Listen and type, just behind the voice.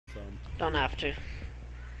don't have to.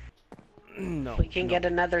 No. If we can get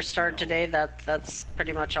another star no. today, that's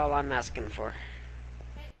pretty much all I'm asking for.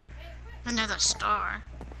 Another star.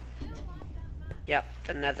 Yep,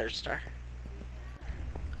 the nether star.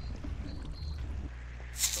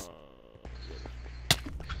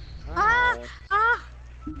 Ah! Ah!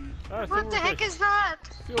 Ah, What the heck is that?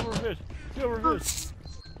 Silverfish! Silverfish!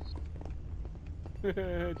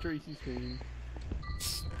 Tracy screams.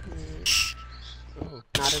 Oh.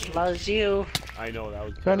 Not as low as you. I know, that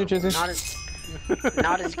was Found you, Jason.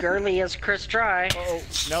 Not as girly as Chris Try. Uh-oh,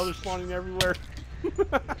 now they're spawning everywhere.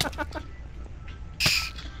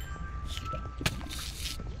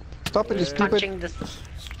 Stop it, you stupid. Punching the...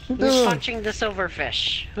 Who's punching the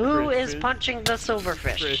silverfish? Who is punching the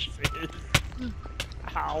silverfish?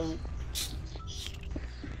 Ow.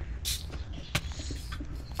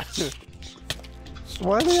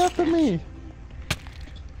 Why are they after me?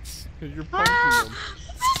 Because you're punching them.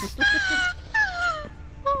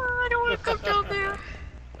 Oh, I don't want to come down there.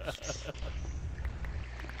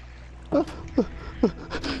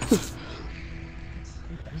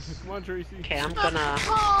 Come on, Tracy. Okay, I'm gonna...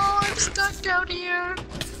 Oh, I'm stuck down here.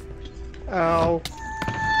 Ow.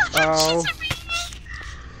 Ow.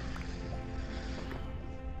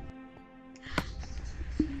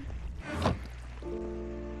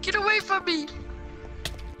 Get away from me.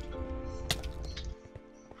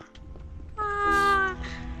 I'm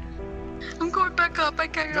going back up. I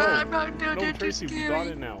can't. I'm not down there. No, Tracy, too we scary. got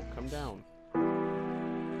it now. Come down.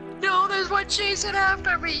 No, there's one chasing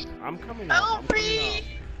after me. I'm coming up. Help I'm coming me. up.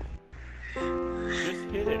 Just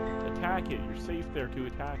hit it. Attack it. You're safe there to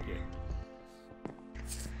attack it.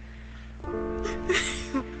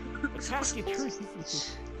 Attack it, Tracy.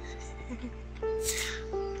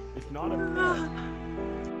 It's not a pet.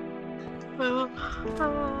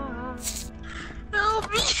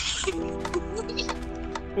 Help me.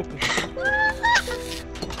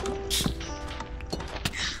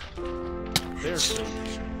 There's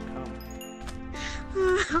Tracy.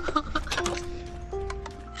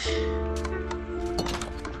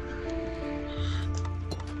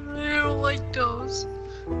 I don't like those.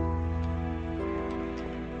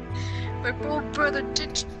 My poor brother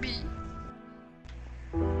ditched me.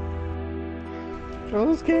 I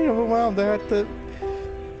was getting overwhelmed. I had to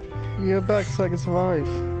get back so I can survive.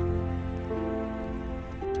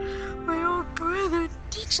 My old brother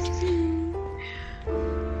ditched me.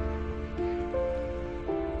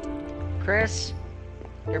 Chris,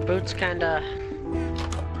 your boots kinda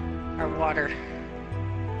are water.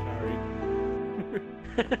 Sorry.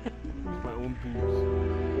 My own boots.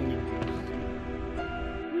 Only boots.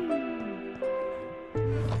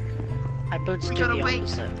 My boots We do gotta the wait.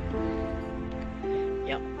 opposite.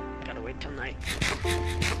 Yep, gotta wait till night.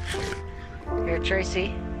 Here,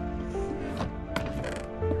 Tracy.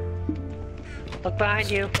 Look behind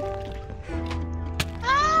you.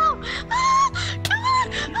 Oh!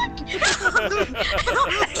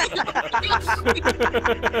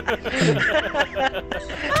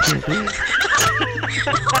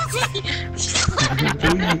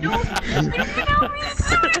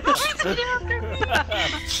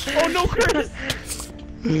 Oh no, Chris!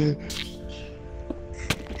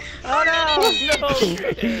 Oh no! No,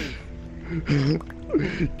 Chris!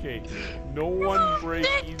 Okay, no one break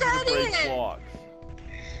easy to break blocks.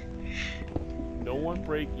 No one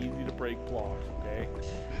break easy to break blocks, okay?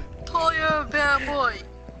 Paul, you're a bad boy.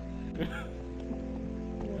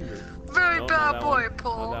 Very No, bad not boy, that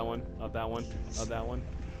Paul. one. Not that one. Not that one. Not that one.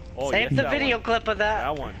 Oh, Save yes, the that video one. clip of that.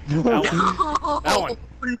 That one. That one. That one.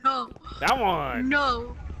 No. That one.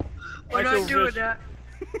 No. We're That's not doing over. that.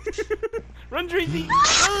 Run, Tracy!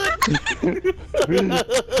 Run!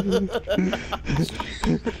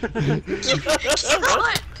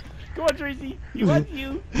 Come on, Tracy. He wants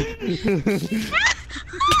you.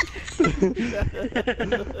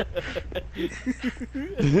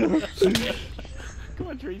 Come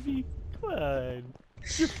on, Tracy. Come on.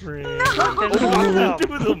 Your friend. No. Oh,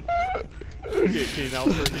 two of them. Okay, okay, now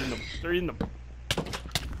they're in them. They're in them.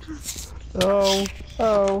 Oh.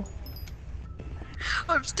 Oh.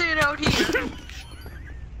 I'm staying out here.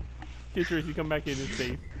 Okay, Tracy, come back in. It's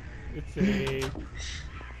safe. It's safe.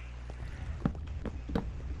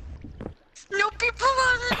 No, people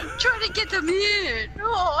are trying to get them in.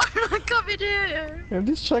 No, I'm not coming in. I'm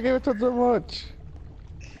just checking it out so much.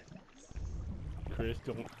 Chris,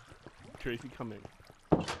 don't. Tracy, come in.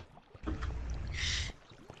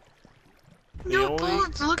 No, only-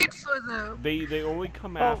 Paul's looking for them. They only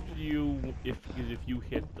come after you if you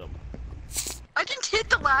hit them. I didn't hit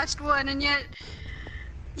the last one, and yet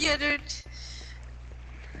it,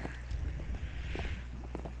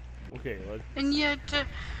 Okay, let's. and yet,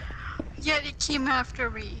 Yet it came after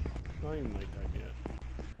me. Not even like that yet.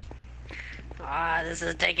 Ah, this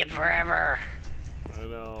is taking forever. I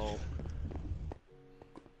know.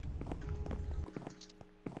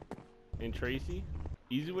 And Tracy,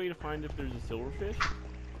 easy way to find if there's a silverfish.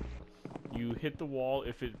 You hit the wall.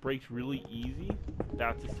 If it breaks really easy,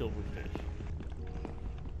 that's a silverfish.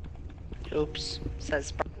 Oops, says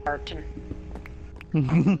Spartan.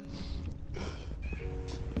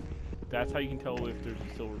 That's how you can tell if there's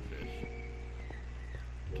a silverfish.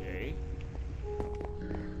 Okay.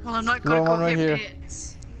 Well, I'm not gonna No, go one right get here.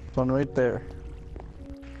 bits. One right there.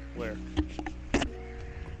 Where?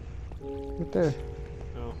 Right there.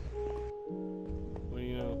 Oh. What do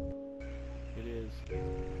you know? It is.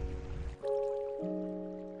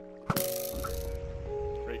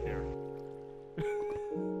 Right there.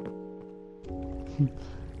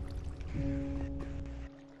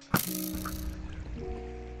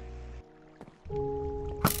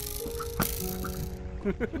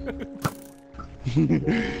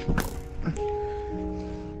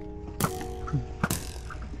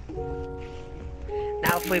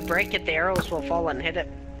 Now if we break it, the arrows will fall and hit it.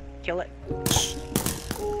 Kill it.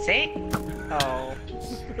 See? Oh.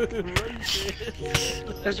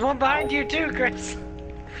 There's one behind you too, Chris.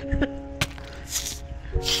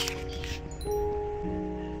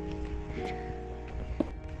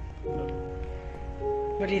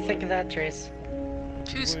 What do you think of that, Trace?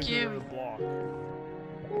 Too scary. Block.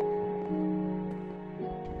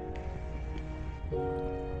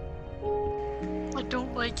 I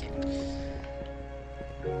don't like it. It's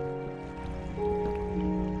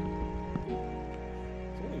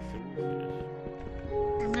only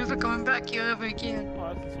silverfish. I'm never going back here ever again.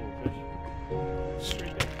 Oh, that's a silverfish. It's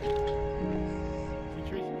right there. See,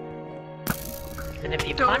 Tracy? And if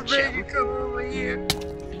you Don't punch make him, it come over here.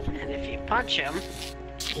 and if you punch him,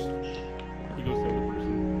 He goes to the other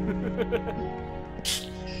person.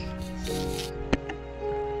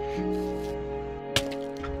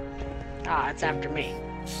 ah, it's after me.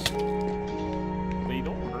 They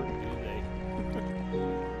don't hurt, do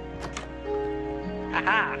they?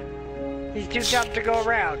 Aha! He's too dumb to go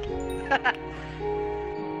around.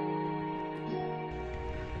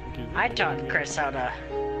 Okay, I taught Chris how to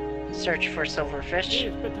search for Hey, silverfish.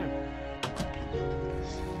 it's bedtime.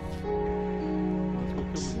 Let's go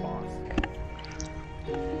kill the boss.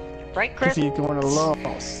 Right, Chris? See, going alone.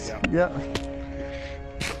 Yeah.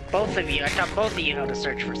 Both of you. I taught both of you how to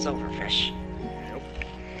search for silverfish. Yep.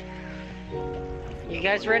 You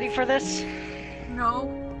guys ready for this? No.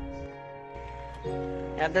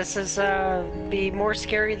 Yeah, this is, be more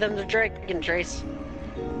scary than the dragon, Trace.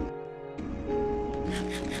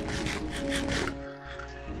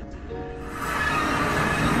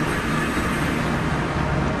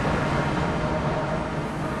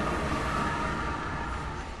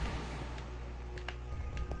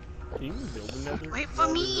 Can you build another? Wait for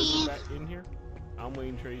me. In here? I'm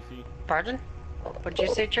waiting, Tracy. Pardon? What'd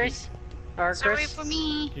you say, Trace? Or Sorry Chris? for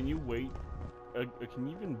me. Can you wait? Can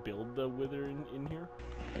you even build the wither in here?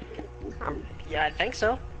 Yeah, I think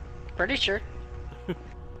so. Pretty sure.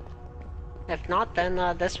 If not, then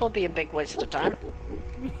this will be a big waste of time.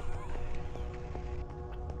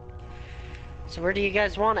 So where do you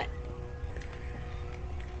guys want it?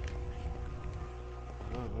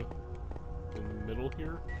 I don't know. In the middle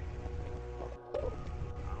here?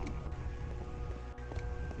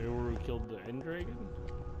 Maybe where we killed the end dragon?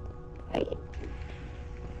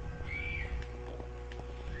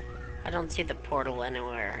 I don't see the portal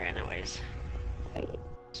anywhere anyways.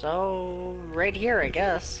 So, right here, I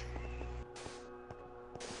guess.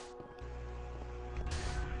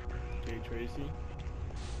 Okay, Tracy.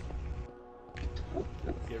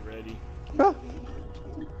 Get ready. Ah.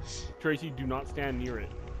 Tracy, do not stand near it.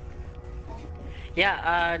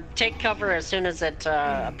 Yeah, take cover as soon as it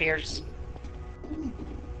appears.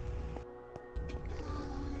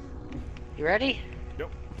 You ready?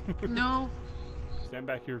 Nope. No. Stand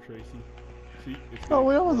back here, Tracy. See, it's Oh,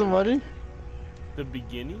 we wasn't ready. the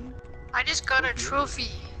beginning. I just got a trophy.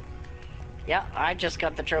 Yeah, I just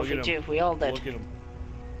got the trophy Look at too. him. We all did. Look at him.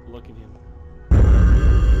 Look at him.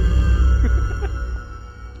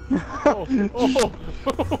 oh, oh,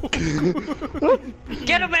 oh.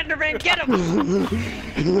 Get him, Enderman! Get him!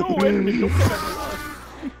 No, enemy, don't come after us.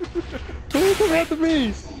 Don't come after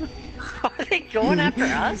me. Are they going after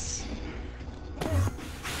us?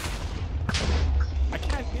 I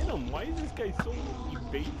can't hit him. Why is this guy so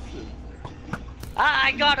evasive? Ah,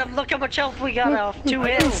 I got him! Look how much health we got off 2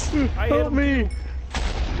 hits! I hit Help him. me.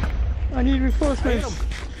 I need I hit reinforcements. him.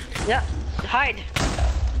 Yeah, hide!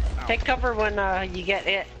 Ow. Take cover when you get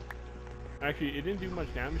hit. Actually, it didn't do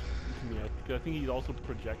much damage to me. I think he's also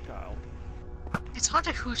projectile. It's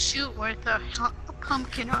harder who shoot with a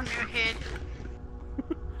pumpkin on your head.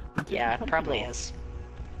 Yeah, it probably is.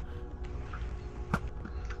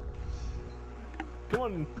 Come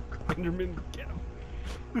on, Enderman, get him.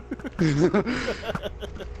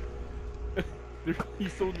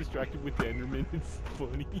 He's so distracted with the Enderman, it's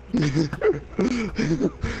funny.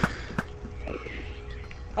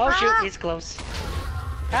 Oh shoot, he's close.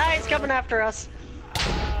 Ah, he's coming after us.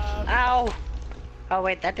 Ow! Oh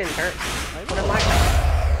wait, that didn't hurt. What am I?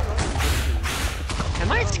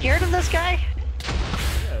 Am I scared of this guy?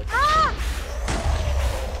 Yes. Ah!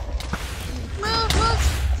 Move, move!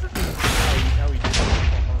 How he did that.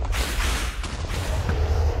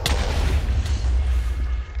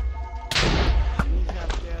 He's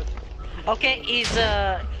half dead. Okay, he's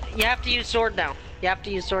you have to use sword now. You have to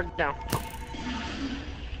use sword now.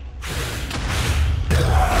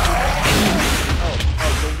 Oh,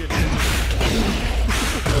 don't get hit.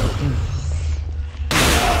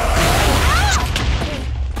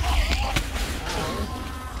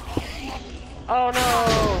 Oh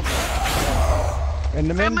no!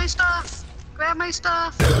 Enderman? Grab my stuff! Grab my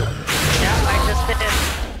stuff! Yeah, I just did.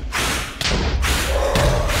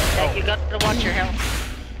 Yeah, you got to watch your health.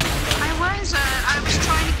 I was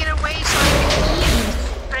trying to get away so I could eat,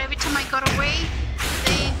 but every time I got away,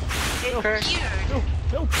 they appeared. No,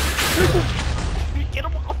 no. Get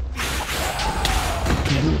him off.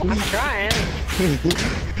 I'm trying.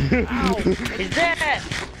 Ow. He's dead!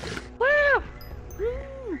 Woo!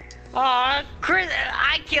 Aw, Chris,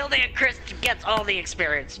 I killed him. Chris gets all the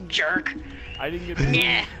experience, jerk. I didn't get the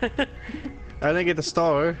Yeah. I didn't get the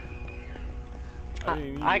star.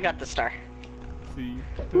 I got the star. See.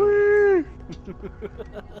 Woo!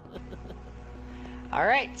 All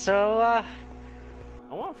right, so I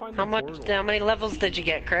want to find the portal. how many levels did you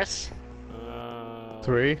get, Chris?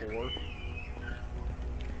 3. 4.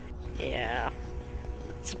 Yeah.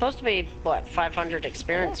 It's supposed to be what, 500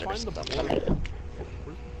 experience or find the something. portal.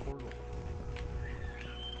 Where's the portal?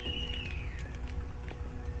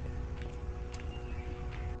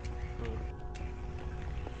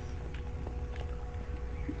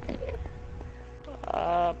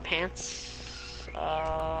 Pants.